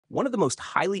One of the most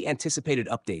highly anticipated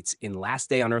updates in Last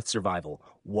Day on Earth Survival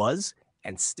was,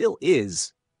 and still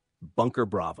is, Bunker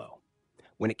Bravo.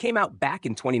 When it came out back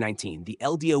in 2019, the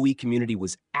LDOE community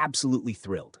was absolutely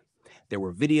thrilled. There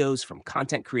were videos from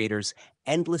content creators,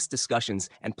 endless discussions,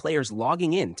 and players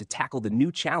logging in to tackle the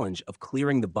new challenge of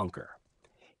clearing the bunker.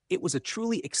 It was a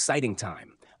truly exciting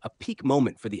time, a peak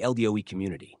moment for the LDOE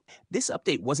community. This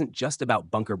update wasn't just about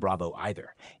Bunker Bravo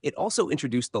either. It also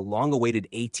introduced the long-awaited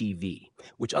ATV,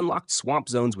 which unlocked swamp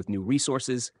zones with new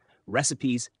resources,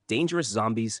 recipes, dangerous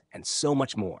zombies, and so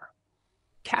much more.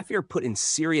 Kafir put in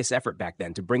serious effort back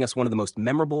then to bring us one of the most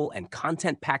memorable and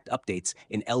content-packed updates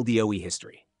in LDOE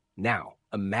history. Now,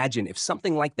 imagine if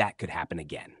something like that could happen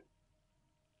again.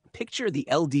 Picture the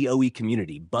LDOE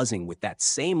community buzzing with that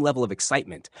same level of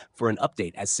excitement for an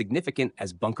update as significant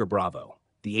as Bunker Bravo,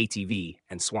 the ATV,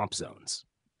 and swamp zones.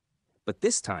 But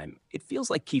this time, it feels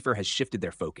like Kiefer has shifted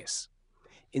their focus.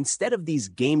 Instead of these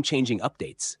game-changing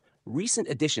updates, recent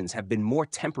additions have been more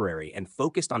temporary and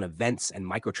focused on events and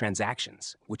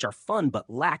microtransactions, which are fun but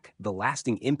lack the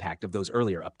lasting impact of those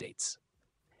earlier updates.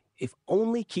 If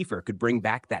only Kiefer could bring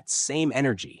back that same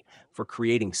energy for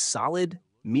creating solid,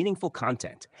 meaningful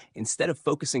content instead of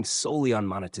focusing solely on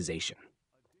monetization.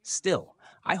 Still,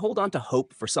 I hold on to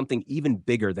hope for something even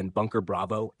bigger than Bunker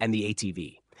Bravo and the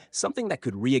ATV, something that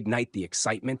could reignite the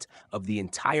excitement of the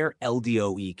entire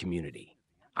LDOE community.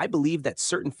 I believe that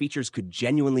certain features could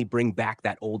genuinely bring back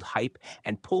that old hype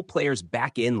and pull players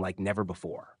back in like never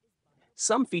before.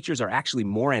 Some features are actually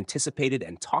more anticipated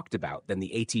and talked about than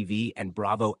the ATV and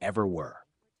Bravo ever were.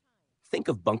 Think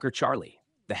of Bunker Charlie,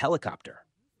 the helicopter,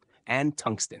 and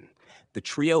Tungsten, the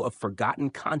trio of forgotten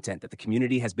content that the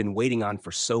community has been waiting on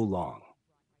for so long.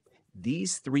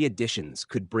 These three additions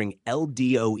could bring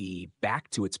LDOE back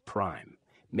to its prime,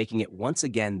 making it once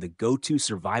again the go-to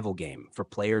survival game for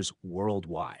players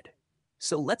worldwide.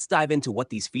 So let's dive into what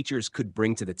these features could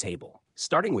bring to the table,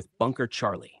 starting with Bunker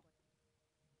Charlie.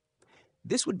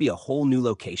 This would be a whole new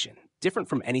location, different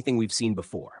from anything we've seen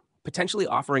before, potentially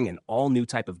offering an all-new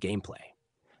type of gameplay.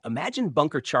 Imagine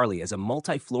Bunker Charlie as a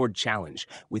multi-floored challenge,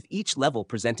 with each level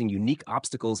presenting unique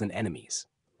obstacles and enemies.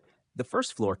 The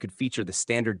first floor could feature the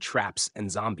standard traps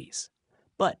and zombies.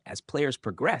 But as players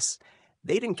progress,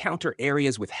 they'd encounter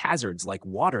areas with hazards like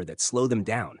water that slow them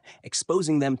down,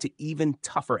 exposing them to even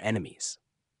tougher enemies.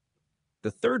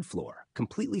 The third floor,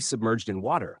 completely submerged in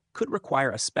water, could require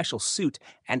a special suit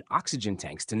and oxygen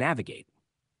tanks to navigate.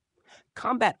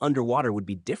 Combat underwater would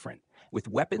be different, with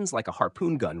weapons like a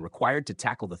harpoon gun required to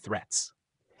tackle the threats.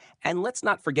 And let's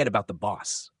not forget about the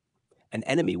boss, an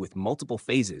enemy with multiple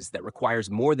phases that requires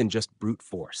more than just brute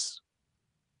force.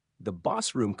 The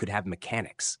boss room could have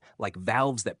mechanics, like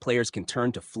valves that players can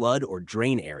turn to flood or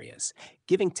drain areas,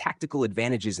 giving tactical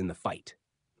advantages in the fight.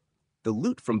 The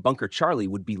loot from Bunker Charlie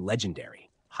would be legendary.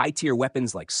 High-tier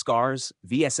weapons like SCARs,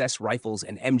 VSS rifles,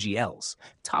 and MGLs,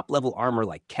 top-level armor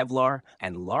like Kevlar,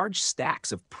 and large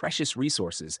stacks of precious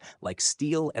resources like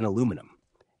steel and aluminum.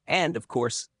 And, of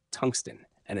course, tungsten,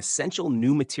 an essential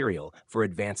new material for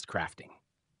advanced crafting.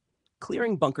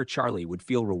 Clearing Bunker Charlie would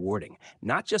feel rewarding,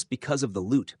 not just because of the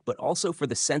loot, but also for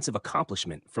the sense of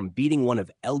accomplishment from beating one of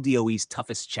LDOE's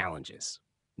toughest challenges.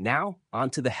 Now,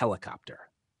 onto the helicopter.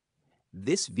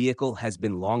 This vehicle has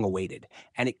been long awaited,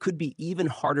 and it could be even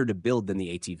harder to build than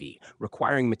the ATV,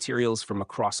 requiring materials from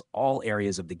across all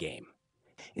areas of the game.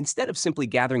 Instead of simply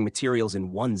gathering materials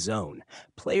in one zone,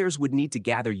 players would need to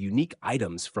gather unique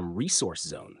items from resource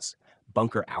zones,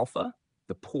 Bunker Alpha,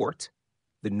 the port,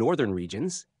 the northern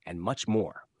regions, and much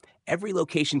more. Every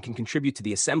location can contribute to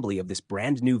the assembly of this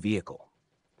brand new vehicle.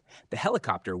 The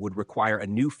helicopter would require a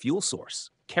new fuel source,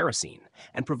 kerosene,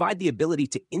 and provide the ability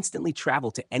to instantly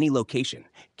travel to any location,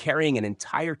 carrying an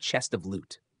entire chest of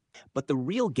loot. But the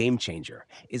real game changer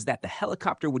is that the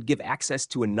helicopter would give access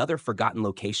to another forgotten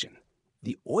location,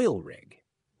 the oil rig.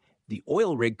 The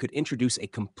oil rig could introduce a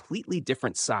completely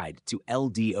different side to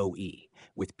LDOE,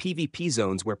 with PvP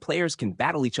zones where players can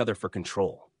battle each other for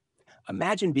control.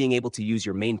 Imagine being able to use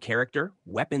your main character,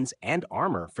 weapons, and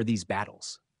armor for these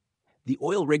battles. The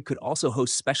oil rig could also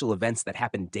host special events that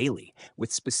happen daily,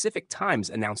 with specific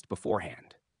times announced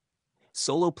beforehand.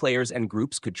 Solo players and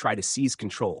groups could try to seize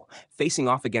control, facing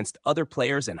off against other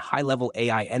players and high-level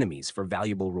AI enemies for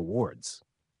valuable rewards.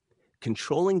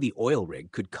 Controlling the oil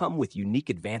rig could come with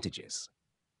unique advantages.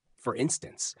 For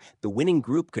instance, the winning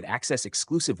group could access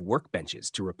exclusive workbenches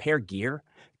to repair gear,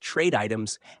 trade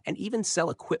items, and even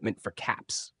sell equipment for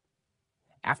caps.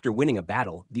 After winning a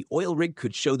battle, the oil rig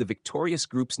could show the victorious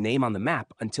group's name on the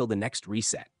map until the next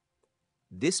reset.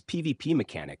 This PvP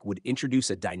mechanic would introduce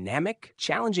a dynamic,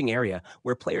 challenging area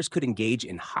where players could engage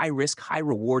in high-risk,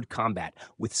 high-reward combat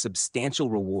with substantial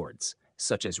rewards,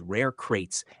 such as rare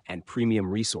crates and premium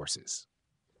resources.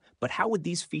 But how would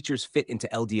these features fit into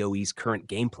LDOE's current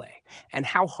gameplay, and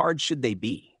how hard should they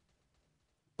be?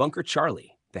 Bunker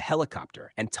Charlie, the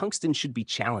helicopter, and Tungsten should be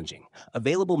challenging,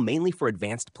 available mainly for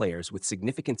advanced players with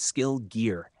significant skill,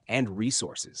 gear, and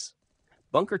resources.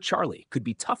 Bunker Charlie could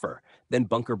be tougher than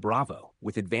Bunker Bravo,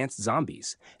 with advanced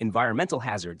zombies, environmental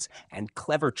hazards, and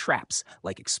clever traps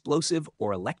like explosive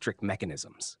or electric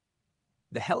mechanisms.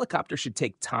 The helicopter should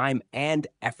take time and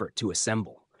effort to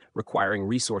assemble, requiring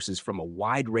resources from a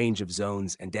wide range of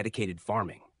zones and dedicated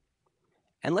farming.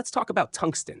 And let's talk about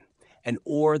Tungsten, an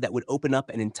ore that would open up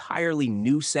an entirely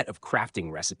new set of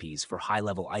crafting recipes for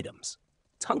high-level items.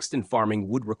 Tungsten farming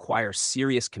would require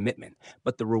serious commitment,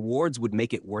 but the rewards would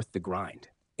make it worth the grind,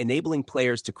 enabling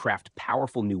players to craft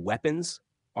powerful new weapons,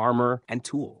 armor, and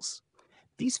tools.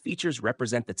 These features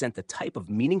represent the type of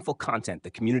meaningful content the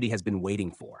community has been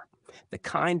waiting for, the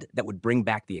kind that would bring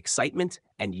back the excitement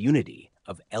and unity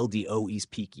of LDOE's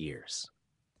peak years.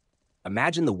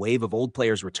 Imagine the wave of old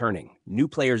players returning, new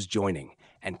players joining,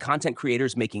 and content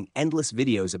creators making endless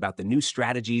videos about the new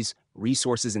strategies,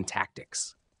 resources, and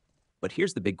tactics. But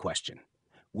here's the big question.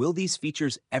 Will these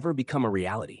features ever become a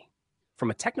reality?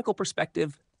 From a technical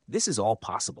perspective, this is all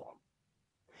possible.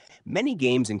 Many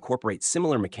games incorporate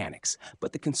similar mechanics,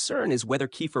 but the concern is whether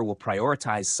Kiefer will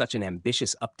prioritize such an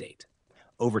ambitious update.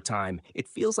 Over time, it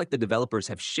feels like the developers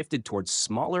have shifted towards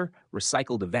smaller,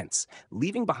 recycled events,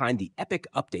 leaving behind the epic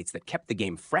updates that kept the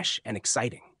game fresh and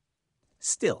exciting.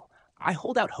 Still, I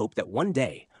hold out hope that one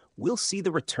day, we'll see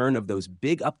the return of those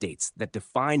big updates that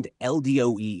defined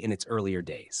LDOE in its earlier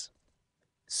days.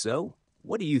 So,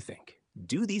 what do you think?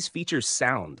 Do these features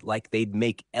sound like they'd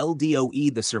make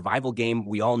LDOE the survival game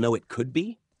we all know it could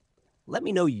be? Let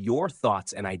me know your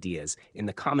thoughts and ideas in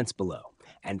the comments below,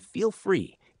 and feel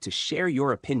free to share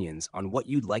your opinions on what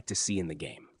you'd like to see in the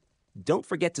game. Don't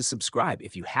forget to subscribe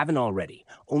if you haven't already.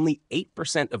 Only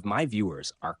 8% of my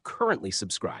viewers are currently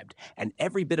subscribed, and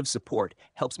every bit of support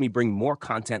helps me bring more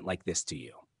content like this to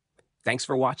you. Thanks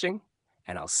for watching,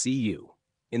 and I'll see you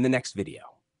in the next video.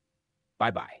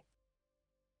 Bye-bye.